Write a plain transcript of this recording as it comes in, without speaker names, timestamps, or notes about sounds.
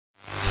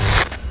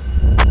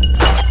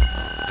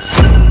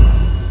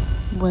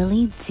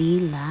Willie D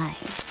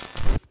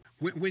Live.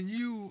 When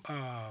you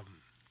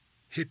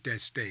hit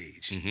that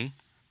stage, Mm-hmm.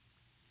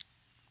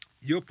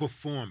 your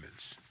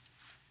performance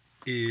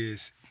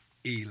is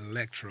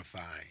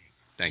electrifying.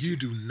 Thank You you.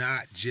 do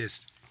not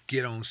just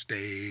get on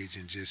stage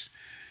and just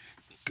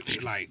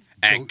like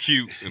Act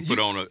cute and put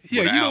on a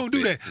yeah. with an You don't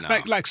do that.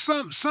 outfit. No. Like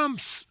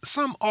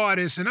some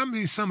artists, and I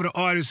mean some of the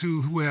artists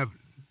who have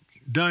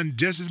done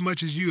just as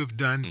much as you have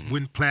done, Mm-hmm.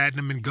 went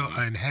platinum and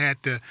and had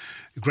the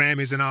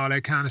Grammys and all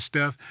that kind of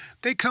stuff.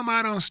 They come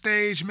out on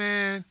stage,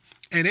 man,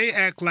 and they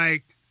act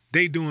like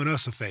they doing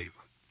us a favor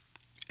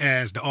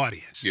as the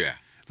audience. Yeah.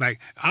 Like,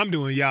 I'm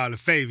doing y'all a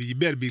favor. You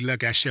better be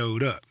lucky I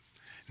showed up.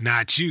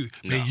 Not you.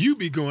 No. Man, you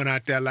be going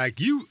out there like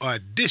you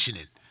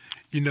auditioning.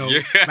 You know,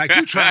 Yeah. like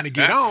you trying to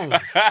get on.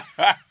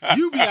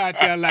 You be out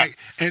there like,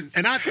 and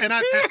I think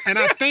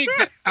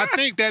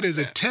that is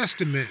a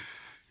testament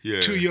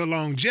Yeah. to your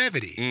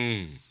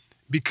longevity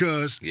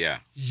because Yeah.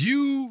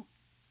 you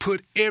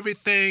put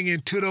everything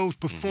into those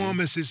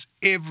performances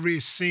every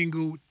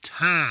single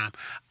time.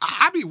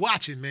 I be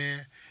watching,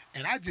 man,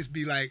 and I just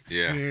be like,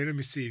 Yeah. man, let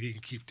me see if he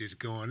can keep this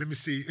going. Let me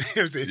see. You know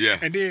what I'm saying? Yeah.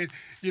 And then,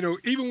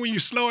 even when you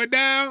slow it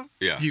down,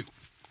 Yeah. you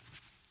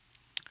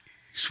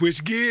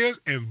switch gears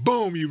and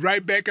boom, you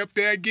right back up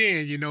there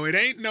again.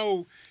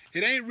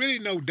 It ain't really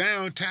no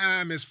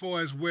downtime as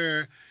far as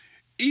where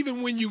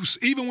even when you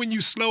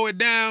slow it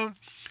down,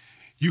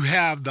 you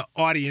have the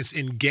audience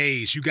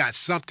engaged. You got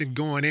something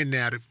going in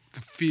there to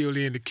feel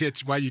in to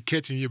catch while you're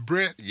catching your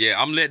breath.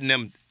 Yeah, I'm letting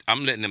them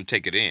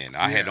take it in.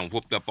 I Yeah. had them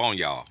whooped up on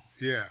y'all.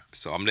 Yeah,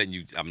 So I'm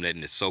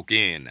letting it soak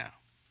in now.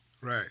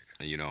 right.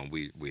 And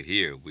we're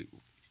here.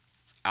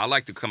 I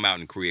like to come out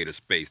and create a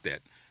space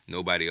that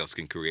nobody else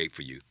can create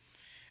for you.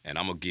 And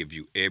I'm gonna give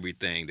you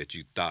everything that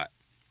you thought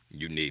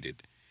you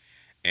needed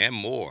and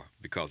more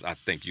because I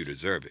think you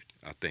deserve it.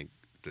 I think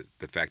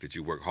the fact that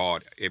you work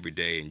hard every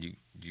day and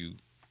you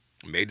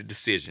made a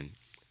decision,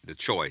 the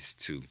choice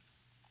to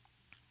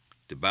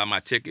buy my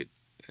ticket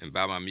and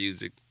buy my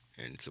music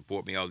and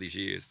support me all these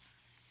years,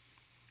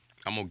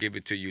 I'm gonna give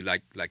it to you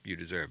like you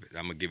deserve it.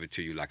 I'm gonna give it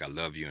to you like I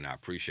love you and I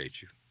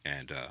appreciate you.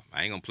 And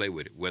I ain't gonna play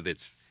with it. Whether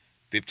it's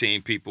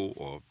 15 people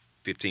or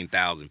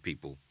 15,000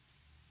 people,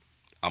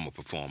 I'm gonna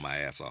perform my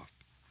ass off.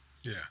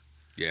 Yeah,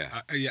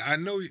 Yeah, I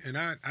know, and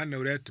I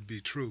know that to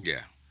be true.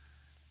 yeah,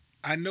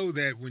 I know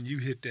that when you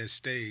hit that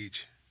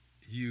stage,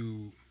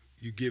 you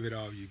give it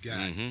all you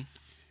got hmm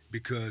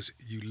because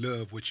you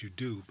love what you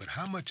do. But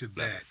how much of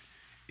Love that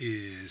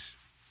is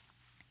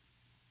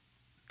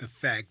the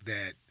fact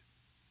that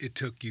it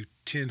took you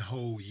 10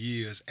 whole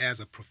years as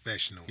a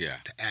professional Yeah.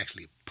 to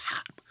actually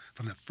pop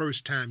from the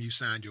first time you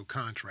signed your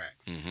contract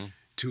hmm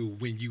to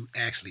when you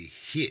actually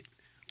hit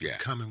Yeah.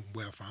 coming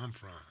where I'm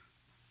from?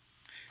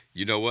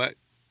 You know what?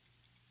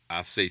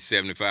 I say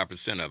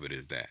 75% of it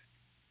is that.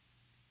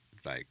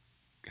 Like,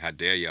 how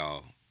dare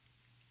y'all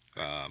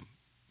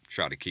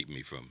try to keep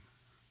me from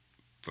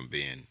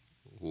being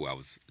who I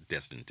was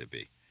destined to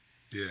be?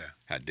 Yeah.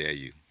 How dare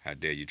you? How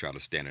dare you try to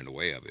stand in the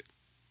way of it?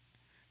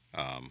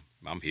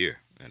 I'm here,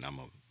 and I'm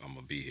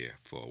gonna be here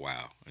for a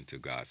while until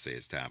God says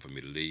it's time for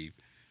me to leave.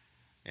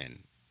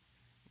 And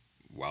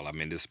while I'm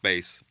in this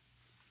space,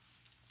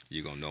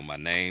 you're gonna know my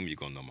name, you're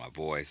gonna know my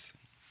voice,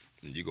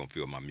 and you're gonna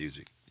feel my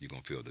music. You're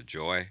gonna feel the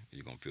joy,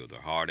 you're gonna feel the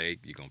heartache,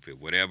 you're gonna feel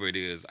whatever it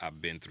is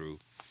I've been through.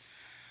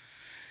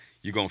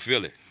 You're gonna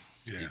feel it.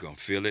 Yeah. You're gonna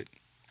feel it,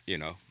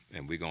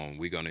 and we're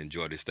gonna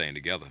enjoy this thing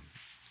together.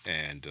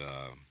 And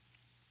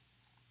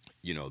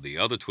the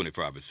other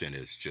 25%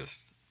 is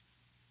just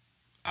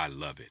I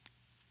love it.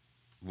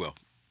 Well,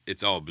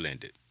 it's all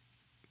blended.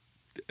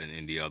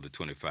 And the other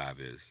 25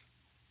 is,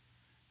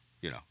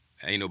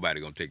 ain't nobody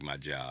gonna take my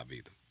job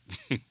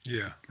either.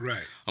 Yeah,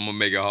 right. I'm gonna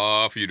make it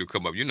hard for you to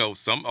come up.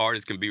 Some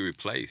artists can be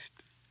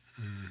replaced,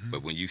 Mhm.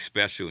 but when you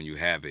special and you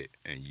have it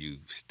and you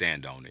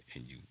stand on it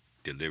and you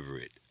deliver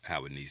it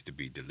how it needs to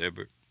be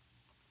delivered,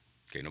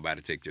 can't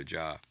nobody take your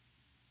job.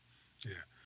 Yeah.